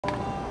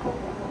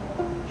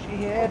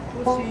had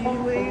pussy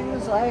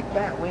wings like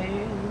bat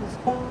wings.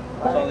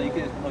 So you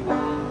can just plug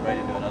right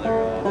into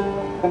another,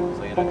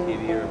 so you know,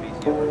 TV or a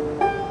VCR.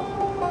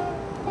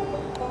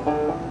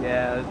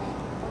 Yeah,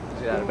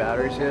 is it out of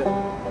batteries yet?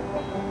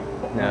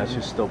 No, it's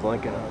just still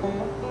blinking.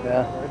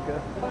 Yeah, okay.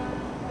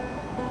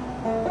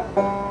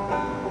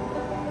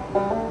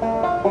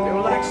 They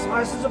were like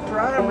slices of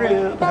prime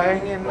rib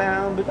hanging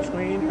down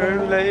between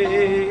her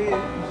legs.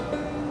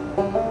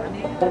 I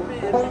needed a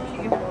rib to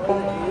keep her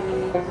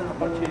legs on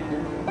my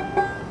chin.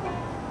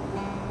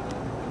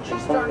 She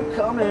started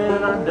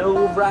coming, I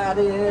dove right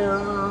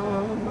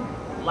in,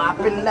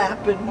 lapping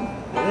at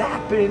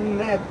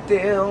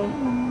them.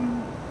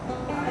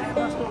 I had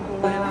my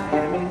snorkel and I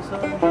had me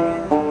some gin.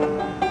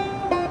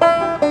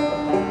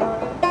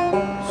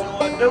 So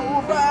I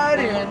dove right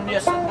in,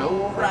 yes I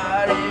dove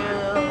right in.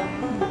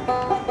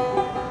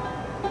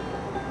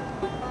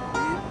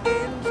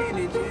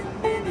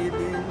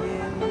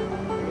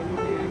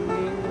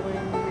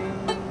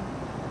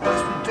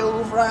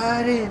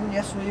 Right in,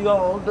 yes we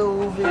all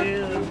dove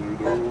in.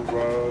 Dove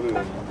right in.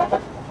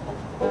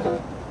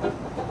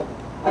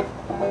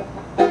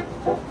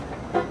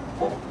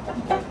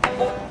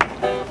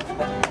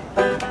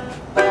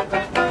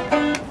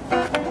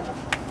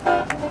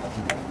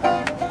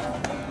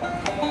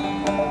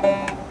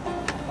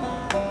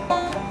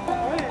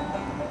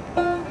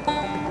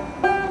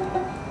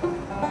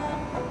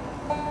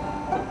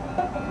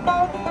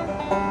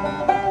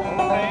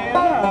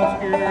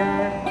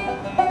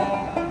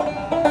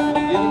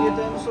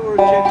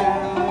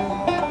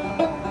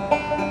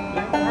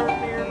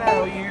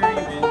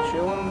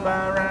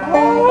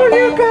 Oh,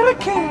 you got a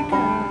canker.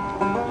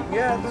 You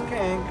got this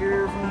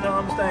canker from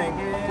Tom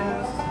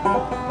Stankus.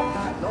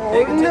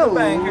 Take it to the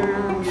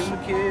banker, give him a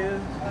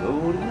kiss.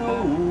 Lord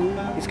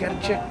knows. He's gotta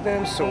check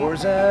them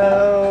sores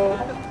out.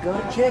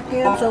 Gotta check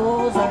them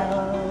sores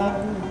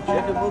out.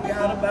 Check a book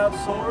out about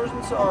sores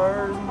and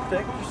SARS and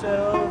protect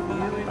yourself. You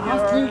and yours.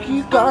 I think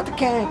you got the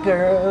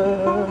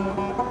canker.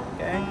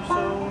 Canker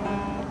sore.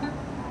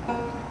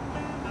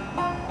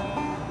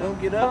 Don't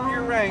get up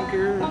your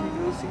rancor.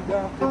 Go see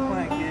Dr.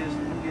 Plankus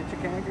and get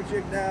your canker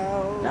checked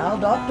out. Now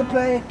Dr.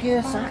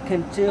 Plankus, I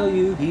can tell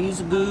you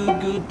he's a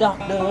good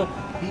doctor.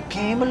 He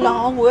came a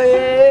long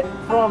way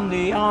from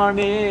the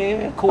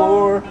Army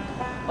Corps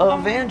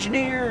of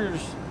Engineers,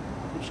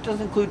 which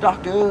doesn't include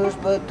doctors,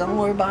 but don't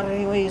worry about it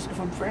anyways,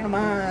 from a friend of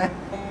mine.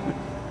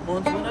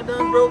 Once when I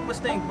done broke my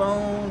stink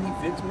bone, he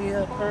fixed me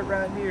up hurt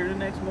right here the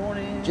next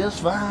morning.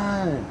 Just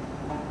fine.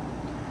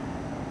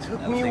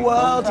 Took me a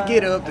while to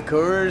get up the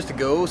courage to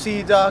go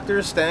see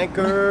Dr.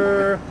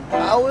 Stanker.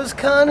 I was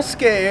kinda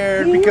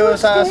scared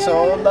because I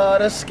saw a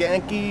lot of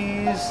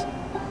skankies.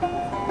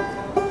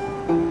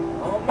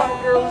 All my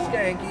girls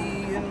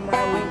skanky and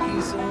my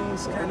winkies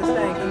kinda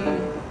stanky.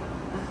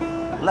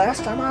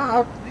 Last time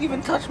I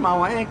even touched my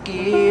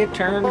wanky, it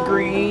turned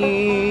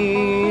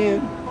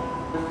green.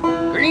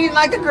 Green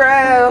like the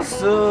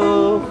grass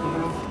of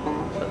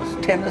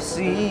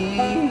Tennessee.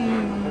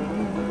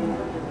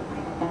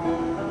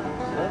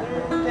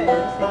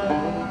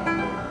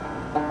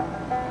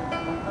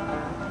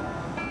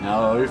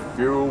 Now if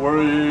you're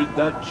worried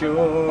that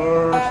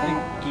your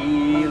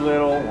sneaky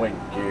little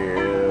winky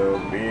will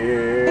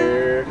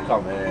be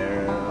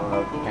becoming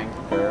a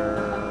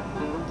canker,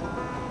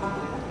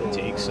 It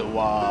takes a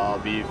while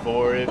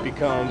before it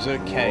becomes a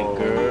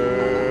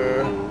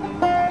canker.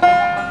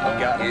 Don't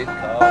get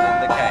caught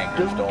in the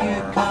canker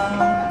storm.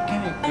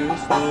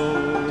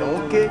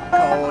 Don't get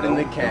caught in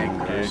the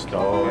canker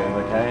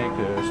storm.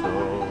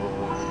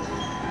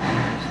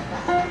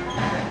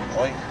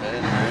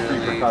 Ointment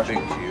really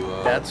picks you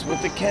up. That's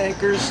what the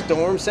canker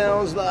storm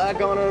sounds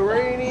like on a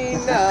rainy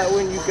night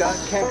when you got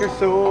canker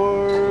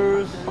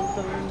sores.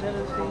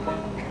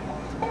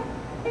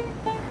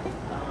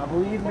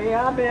 Believe me,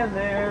 I've been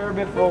there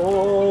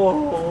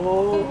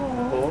before.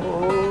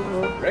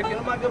 Reckon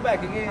I might go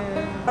back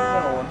again.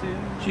 I don't want to.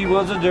 She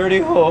was a dirty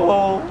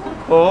hoe.